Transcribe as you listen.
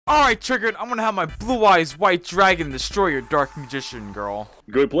Alright, Triggered, I'm gonna have my blue eyes white dragon destroy your dark magician, girl.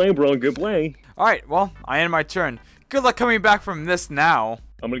 Good play, bro. Good play. Alright, well, I end my turn. Good luck coming back from this now.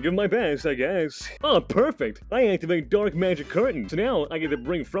 I'm gonna give my best, I guess. Oh, perfect! I activate Dark Magic Curtain. So now I get to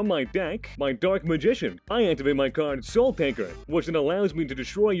bring from my deck my Dark Magician. I activate my card Soul Taker, which then allows me to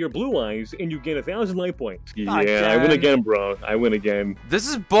destroy your blue eyes, and you gain 1,000 life points. Yeah, I win again, bro. I win again. This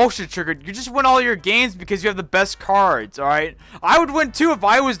is bullshit, Triggered. You just win all your games because you have the best cards, alright? I would win too if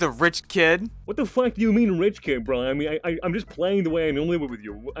I was the rich kid. What the fuck do you mean, rich kid, bro? I mean, I'm just playing the way I normally would with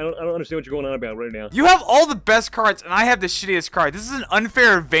you. I don't understand what you're going on about right now. You have all the best cards, and I have the shittiest card. This is an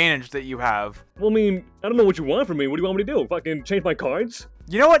unfair advantage that you have. Well, I mean, I don't know what you want from me. What do you want me to do? Fucking change my cards?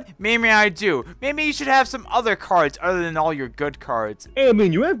 You know what? Maybe I do. Maybe you should have some other cards other than all your good cards. Hey, I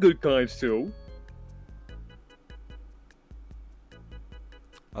mean, you have good cards, too.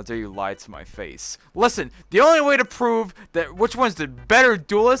 How dare you lie to my face. Listen, the only way to prove that which one's the better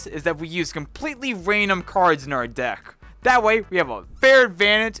duelist is that we use completely random cards in our deck. That way, we have a fair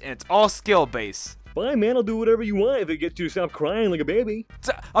advantage and it's all skill based. Fine, man, I'll do whatever you want if it gets you to stop crying like a baby.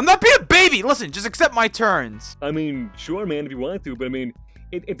 I'm not being a baby! Listen, just accept my turns. I mean, sure, man, if you want to, but I mean,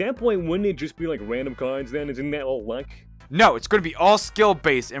 at that point, wouldn't it just be like random cards then? Isn't that all luck? No, it's going to be all skill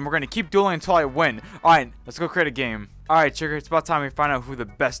based and we're going to keep dueling until I win. Alright, let's go create a game. Alright, Trigger, it's about time we find out who the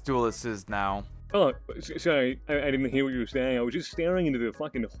best duelist is now. Oh, sorry, I didn't hear what you were saying. I was just staring into the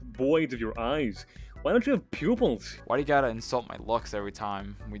fucking voids of your eyes. Why don't you have pupils? Why do you gotta insult my looks every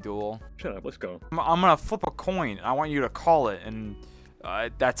time we duel? Shut up, let's go. I'm gonna flip a coin. I want you to call it, and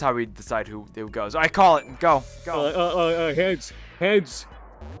that's how we decide who goes. I call it. Go. Heads. Heads.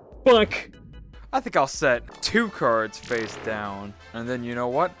 Fuck. I think I'll set 2 cards face down, and then you know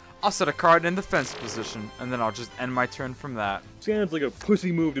what? I'll set a card in defense position, and then I'll just end my turn from that. Sounds like a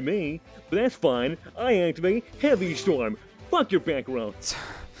pussy move to me, but that's fine. I activate Heavy Storm. Fuck your back row.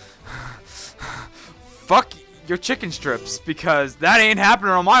 Fuck your chicken strips, because that ain't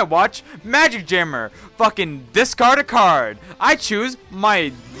happening on my watch. Magic Jammer. Fucking discard a card. I choose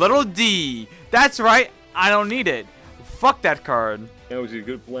my little D. That's right. I don't need it. Fuck that card. That was a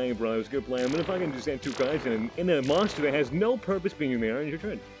good play, bro. It was a good play. I'm gonna fucking just add 2 cards in a monster that has no purpose being in there, and your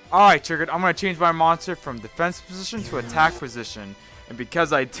turn. Alright, Triggered. I'm gonna change my monster from defense position to attack position. And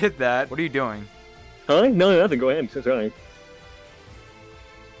because I did that, what are you doing? Huh? No, nothing. Go ahead. Sorry.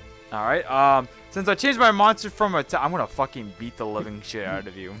 Alright, since I changed my monster from attack, I'm gonna fucking beat the living shit out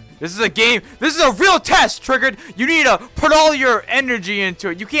of you. This is a game. This is a real test, Triggered. You need to put all your energy into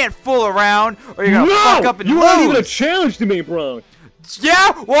it. You can't fool around, or you're gonna fuck up and lose. You weren't even a challenge to me, bro.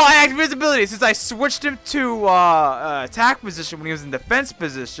 Yeah, well, I have invisibility. Since I switched him to attack position when he was in defense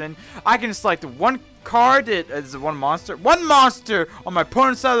position, I can select 1 card as one monster on my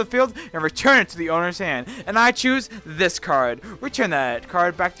opponent's side of the field and return it to the owner's hand. And I choose this card. Return that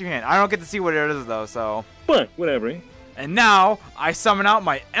card back to your hand. I don't get to see what it is though, so. But whatever. And now I summon out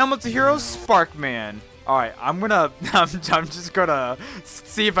my Elemental Hero Sparkman. Alright, I'm just gonna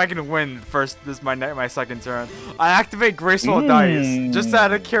see if I can win first. This is my second turn. I activate Graceful Dice, just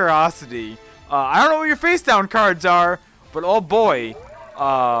out of curiosity. I don't know what your face down cards are, but oh boy,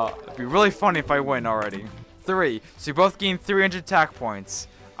 it'd be really funny if I win already. 3, so you both gain 300 attack points.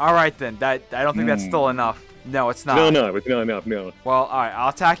 Alright then, I don't think that's still enough. No, it's not. No, it's not enough, no. Well, alright, I'll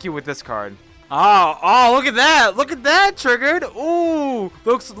attack you with this card. Oh, look at that! Look at that, Triggered! Ooh!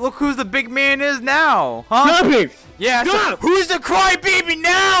 Look who's the big man is now! Huh? Stop it! Yeah, Stop! So who's the crybaby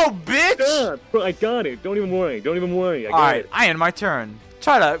now, bitch? Stop! Bro, I got it. Don't even worry. Don't even worry. I got Alright, it. I end my turn.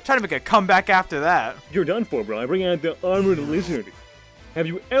 Try to make a comeback after that. You're done for, bro. I bring out the Armored Lizard. Have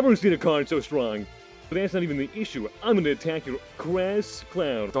you ever seen a card so strong? But that's not even the issue. I'm gonna attack your Crass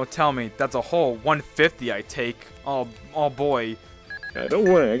Cloud. Don't tell me that's a whole 150 I take. Oh boy. Don't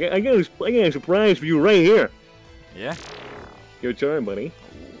worry, I got a surprise for you right here. Yeah? Your turn, buddy.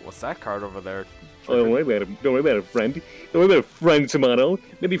 What's that card over there? Oh, don't worry about it. Don't worry about it, friend. Don't worry about it, friend Sumatto.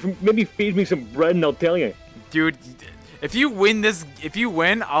 Maybe feed me some bread and I'll tell you. Dude, if you win,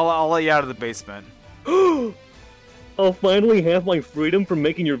 I'll let you out of the basement. I'll finally have my freedom from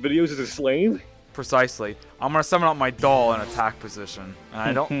making your videos as a slave? Precisely. I'm gonna summon up my doll in attack position. And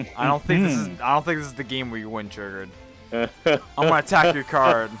I don't think this is the game where you win, Triggered. I'm gonna attack your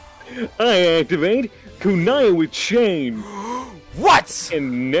card. I activate Kunai with Chain. What?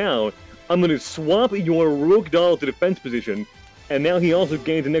 And now I'm gonna swap your Rook doll to defense position. And now he also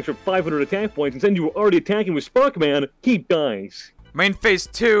gains an extra 500 attack points. And since you were already attacking with Sparkman, he dies. Main phase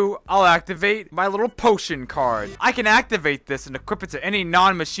 2, I'll activate my little potion card. I can activate this and equip it to any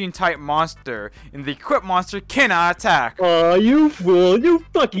non-machine type monster, and the equipped monster cannot attack. Aw, you fool! You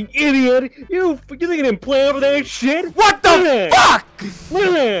fucking idiot! You didn't plan for that shit? What the fuck? Look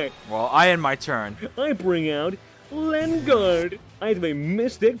at that! Well, I end my turn. I bring out Lengard. I have a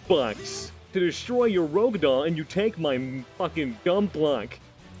Mystic Box to destroy your Rogue Doll, and you take my fucking dumb block.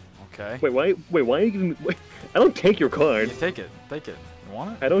 Okay. Wait, why are you giving? Wait, I don't take your card. Yeah, take it. Take it. You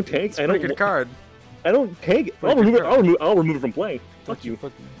want it? I don't take. It's I a don't. pretty good card. I don't take it. I'll remove it from play. Fuck you.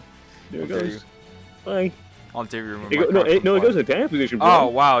 There it goes. Bye. I'll take you remove No, it goes in attack position. Bro. Oh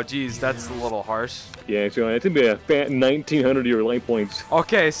wow, geez, that's a little harsh. Yeah, so it's gonna be a fat 1,900 of your life points.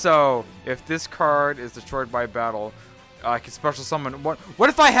 Okay, so if this card is destroyed by battle, I can special summon. What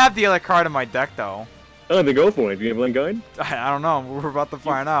if I have the other card in my deck though? I don't think go for it. Do you have Lengard? I don't know. We're about to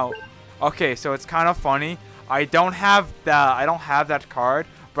find out. Okay, so it's kind of funny. I don't have that card,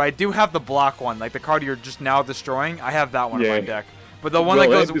 but I do have the block one, like the card you're just now destroying. I have that one in my deck. But the one that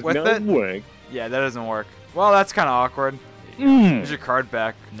goes with it, work. yeah, that doesn't work. Well, that's kind of awkward. Here's your card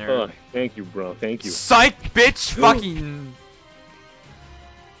back, nerd. Oh, thank you, bro. Thank you. Psych, bitch, fucking.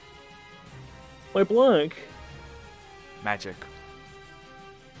 My block. Magic.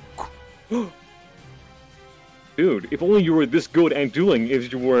 Dude, if only you were this good at dueling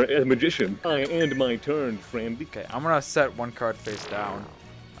as you were a magician. I end my turn, friend. Okay, I'm gonna set one card face down,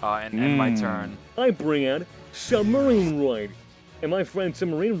 and end my turn. I bring out Submarine Roid, and my friend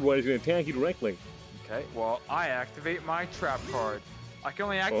Submarine Roid is gonna attack you directly. Okay, well, I activate my trap card. I can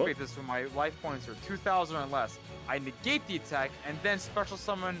only activate this when my life points are 2,000 or less. I negate the attack and then special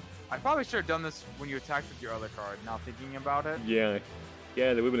summon. I probably should have done this when you attacked with your other card. Now thinking about it. Yeah,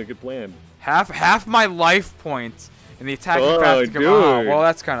 that would have been a good plan. Half my life points and the attacking fast to come. Oh, well,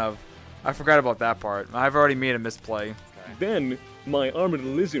 that's kind of. I forgot about that part. I've already made a misplay. Okay. Then my armored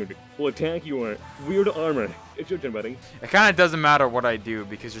lizard will attack your weird armor. It's your turn, buddy. It kind of doesn't matter what I do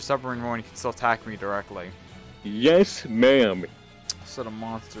because your submarine warning can still attack me directly. Yes, ma'am. Set a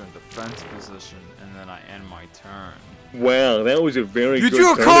monster in defense position, and then I end my turn. Wow, that was a very good You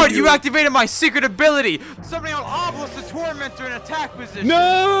drew a turn card! of You activated my secret ability! Summoning out Obelisk the Tormentor in attack position! No!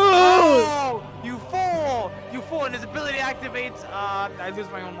 Oh, you fool! You fool, and his ability activates, I lose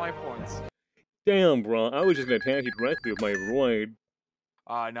my own life points. Damn, bro, I was just gonna attack you directly with my Roid.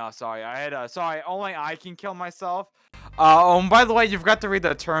 No, sorry. I had, sorry, only I can kill myself. And by the way, you forgot to read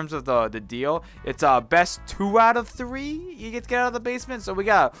the terms of the deal. It's, best 2 out of 3 you get to get out of the basement. So we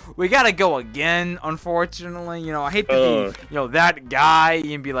gotta go again, unfortunately. You know, I hate to be, you know, that guy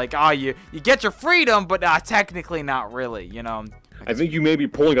and be like, oh, you get your freedom, but, technically not really, you know. I think you may be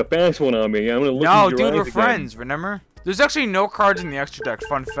pulling a fast one on me. I'm gonna look No, into your dude, we're eyes friends, remember? There's actually no cards in the extra deck,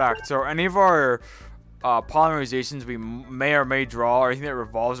 fun fact. So any of our polymerizations we may or may draw, or anything that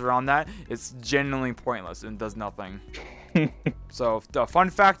revolves around that, it's genuinely pointless and does nothing. So, the fun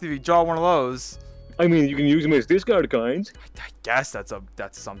fact, if you draw one of those... I mean, you can use them as discard cards. I guess that's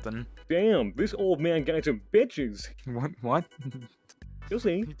something. Damn, this old man got some bitches. What? You'll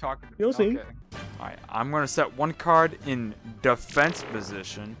see. You talking? You'll see. Alright, I'm gonna set one card in defense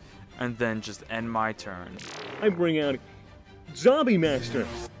position, and then just end my turn. I bring out Zombie Master,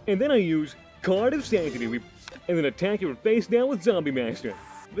 and then I use Card of Sanctity, and then attack your face down with Zombie Master.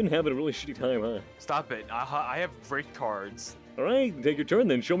 I've been having a really shitty time, huh? Stop it. I have great cards. Alright, take your turn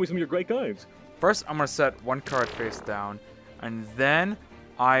then. Show me some of your great cards. First, I'm going to set one card face down, and then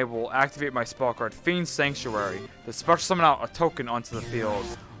I will activate my spell card, Fiend Sanctuary, to special summon out a token onto the field.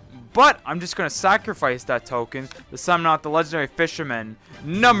 But I'm just going to sacrifice that token to summon out the Legendary Fisherman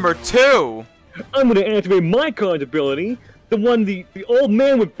number 2. I'm going to activate my card ability, the old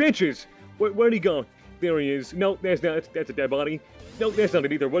man with bitches. Where'd he go? There he is. No, that's a dead body. No, that's not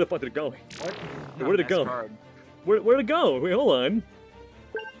it either. Where the fuck did it go? What? Where'd it go? Where'd it go? Wait, hold on.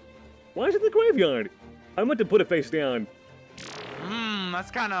 Why is it in the graveyard? I meant to put it face down.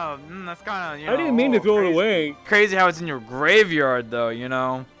 That's kind of, you know. I didn't mean to throw crazy. it away. Crazy how it's in your graveyard, though, you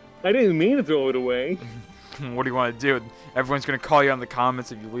know. I didn't mean to throw it away. What do you want to do? Everyone's going to call you on the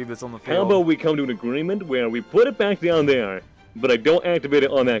comments if you leave this on the field. How about we come to an agreement where we put it back down there, but I don't activate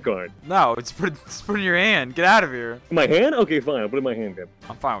it on that card? No, it's put in your hand. Get out of here. In my hand? Okay, fine. I'll put it in my hand then.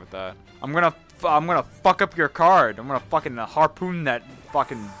 I'm fine with that. I'm gonna fuck up your card. I'm gonna fucking harpoon that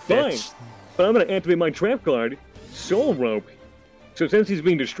fucking bitch. Fine. But I'm gonna activate my trap card, Soul Rope. So since he's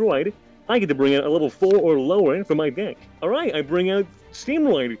being destroyed, I get to bring out a level 4 or lower from my deck. Alright, I bring out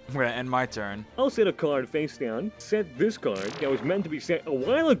Steamroid. I'm gonna end my turn. I'll set a card face down, set this card that was meant to be set a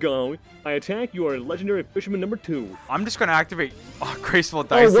while ago. I attack your Legendary Fisherman number 2. I'm just gonna activate Graceful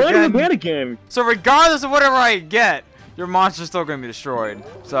Dice why again. did it again? So regardless of whatever I get, your monster's still gonna be destroyed.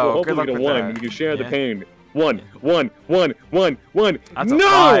 So well, good luck we with can that. win. You can share the Yeah. pain. One. That's a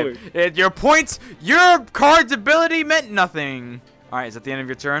No! 5. Your points, your card's ability meant nothing. All right, is that the end of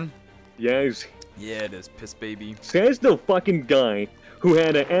your turn? Yes. Yeah, it is, piss baby. Says the fucking guy who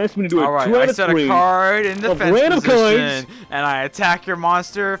had to ask me to do a All right, 2 out I of set 3. a card in defense random position, cards. and I attack your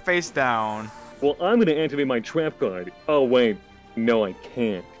monster face down. Well, I'm gonna activate my trap card. Oh wait, no, I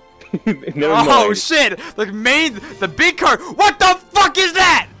can't. Never Oh mind. shit! The big card. What the fuck is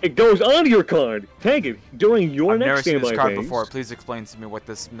that? It goes onto your card. Take it during your I've never next seen standby this card phase. before. Please explain to me what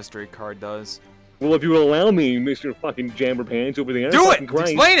this mystery card does. Well, if you will allow me, Mr. Fucking Jammer Pants over there. Do it! fucking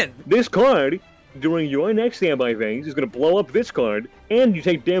Christ, Explain it! This card, during your next standby phase, is gonna blow up this card, and you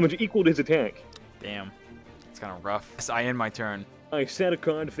take damage equal to his attack. Damn. It's kind of rough. Yes, I end my turn. I set a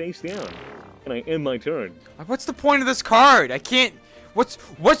card face down, and I end my turn. What's the point of this card? I can't... What's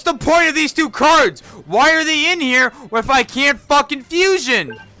the point of these 2 cards? Why are they in here if I can't fucking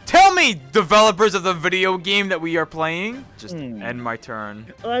fusion? Tell me, developers of the video game that we are playing. Just end my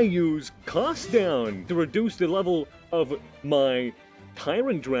turn. I use Cost Down to reduce the level of my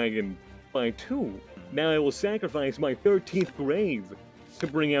Tyrant Dragon by 2. Now I will sacrifice my 13th grave to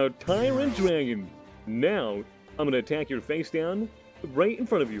bring out Tyrant Dragon. Now, I'm gonna attack your face down right in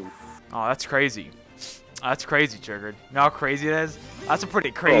front of you. Oh, that's crazy. That's crazy, Triggered. You know how crazy it is? That's a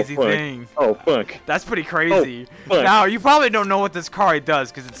pretty crazy fuck. thing. Oh, fuck. That's pretty crazy. fuck. Now, you probably don't know what this card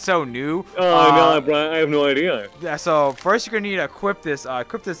does because it's so new. Oh, no, bro, I have no idea. Yeah, so first you're gonna need to equip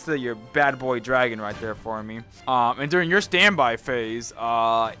this to your bad boy dragon right there for me. And during your standby phase,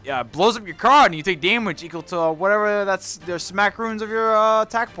 yeah, it blows up your card and you take damage equal to whatever that's the smack runes of your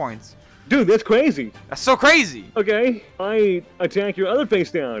attack points. Dude, that's crazy. That's so crazy. Okay, I attack your other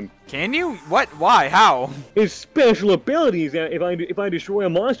face down. Can you? What? Why? How? His special ability is that if I destroy a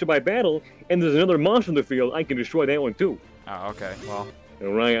monster by battle and there's another monster in the field, I can destroy that one too. Oh, okay. Well.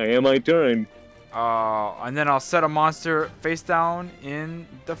 All right, I am my turn. And then I'll set a monster face down in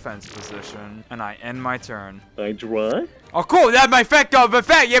defense position, and I end my turn. I draw. Oh, cool! That my effect. Oh,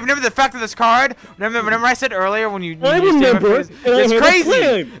 effect. You remember the effect of this card? Remember I said earlier when you. I used remember. it? And That's I have crazy. A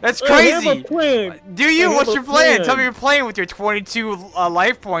plan. That's I crazy. have a plan. Do you? I What's have your a plan? plan. Tell me you're playing with your 22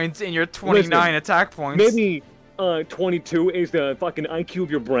 life points and your 29 attack points. Maybe 22 is the fucking IQ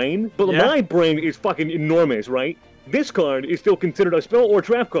of your brain, but Yeah. my brain is fucking enormous, right? This card is still considered a spell or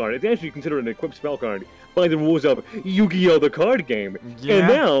trap card. It's actually considered an equipped spell card by the rules of Yu-Gi-Oh! The card game. Yeah. And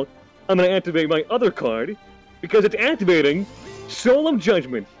now, I'm gonna activate my other card, because it's activating Solemn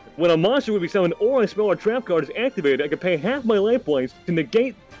Judgment. When a monster would be summoned or a spell or trap card is activated, I can pay half my life points to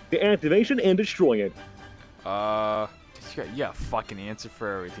negate the activation and destroy it. You got a fucking answer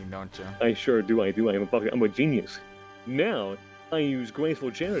for everything, don't you? I sure do, I do. I'm a genius. Now, I use Graceful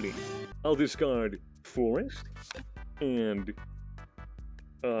Charity. I'll discard Forest, and,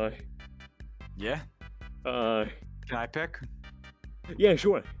 Yeah? Can I pick? yeah,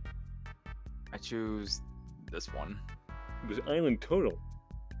 sure. I choose this one. It was Island Turtle.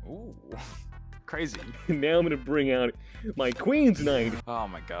 Ooh. Crazy. Now I'm gonna bring out my Queen's Knight, Oh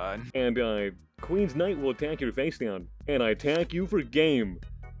my god. and, Queen's Knight will attack your face down, and I attack you for game.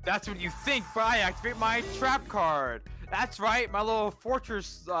 That's what you think, but I activate my trap card. That's right, my little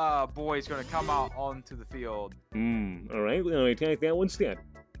fortress boy is gonna come out onto the field. Alright, well, I attack that one instead.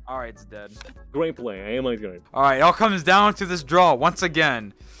 Alright, it's dead. Great play, I am my turn. Alright, it all comes down to this draw once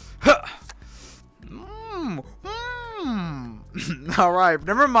again. Alright,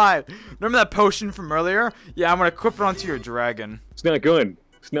 remember that potion from earlier? Yeah, I'm gonna equip it onto your dragon. It's not good.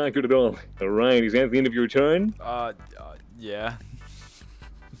 It's not good at all. Alright, is that the end of your turn? Yeah.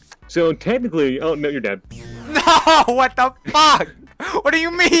 So technically, oh no, you're dead. No, what the fuck? What do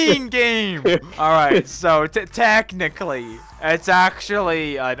you mean, game? Alright, so technically, it's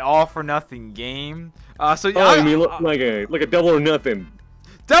actually an all-for-nothing game. So Oh, I mean, like a double or nothing.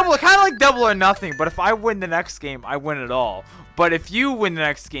 kind of like double or nothing, but if I win the next game, I win it all. But if you win the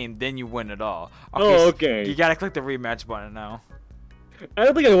next game, then you win it all. Oh, okay. You gotta click the rematch button now. I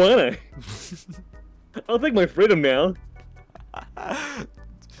don't think I wanna. I'll take my freedom now.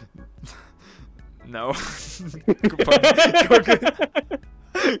 No.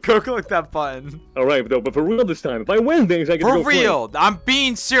 Go click that button. Alright, though, but for real this time, if I win things, I get to For go free. real, I'm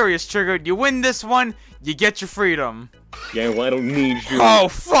being serious, Triggered. You win this one, you get your freedom. Yeah, well, I don't need you. Oh,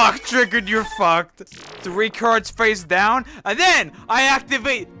 fuck, Triggered, you're fucked. 3 cards face down, and then I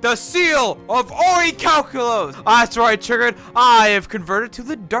activate the Seal of Orichalcos. That's right, Triggered. I have converted to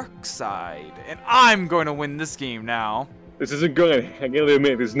the dark side, and I'm going to win this game now. This isn't good. I gotta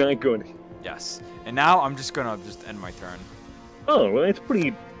admit, this is not good. Yes, and now I'm just gonna end my turn. Oh, well, that's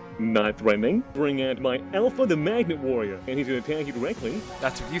pretty Not threatening. Bring out my Alpha the Magnet Warrior, and he's gonna attack you directly.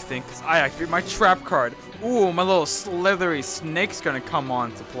 That's what you think, because I activate my trap card. Ooh, my little slithery snake's gonna come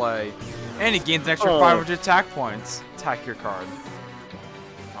on to play. And he gains an extra 500 attack points. Attack your card.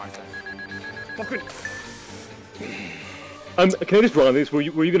 Fucking. Can I just draw this? Were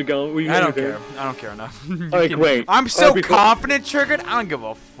you gonna go? I don't care. I don't care enough. Alright, great. I'm so confident, Triggered. I don't give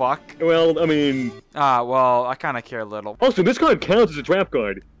a fuck. Well, I mean. Well, I kind of care a little. Also, this card counts as a trap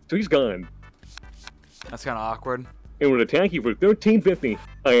card, so he's gone. That's kind of awkward. It would attack you for 1350.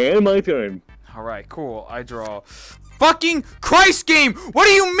 I am my turn. Alright, cool. I draw. Fucking Christ game! What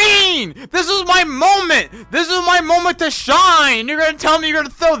do you mean? This is my moment! This is my moment to shine! You're gonna tell me you're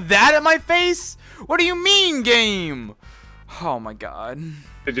gonna throw that at my face? What do you mean, game? Oh my god.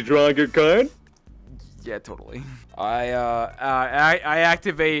 Did you draw a good card? Yeah, totally. I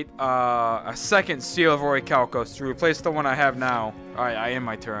activate a second Seal of Orichalcos to replace the one I have now. Alright, I end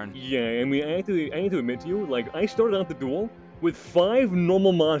my turn. Yeah, I mean, I need to admit to you, like, I started out the duel with 5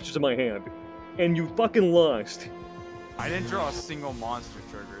 normal monsters in my hand, and you fucking lost. I didn't draw a single monster,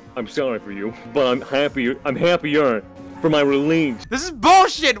 Triggered. I'm sorry for you, but I'm happier for my release. This is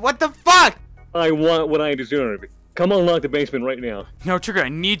bullshit! What the fuck? I want what I deserve. Come unlock the basement right now. No, Trigger, I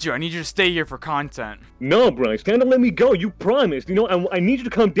need you. I need you to stay here for content. No, Bryce, time to let me go. You promised. You know, I need you to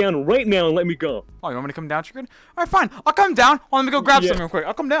come down right now and let me go. Oh, you want me to come down, Trigger? Alright, fine. I'll come down. Oh, let me go grab something real quick.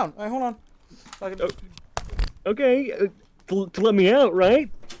 I'll come down. Alright, hold on. Okay, to let me out, right?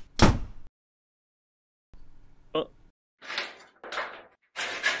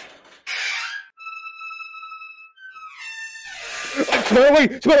 Sumatto,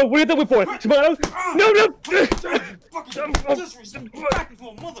 wait! Sumatto, what are you doing for? Sumatto! No! Fucking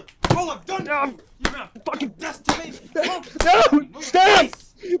disrespectful mother! All I've done to you! You're gonna fucking death to me! No! Stop!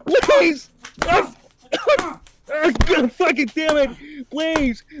 Please! God, fucking damn it!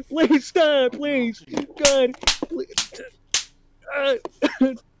 Please! Please stop! Please! God! Please.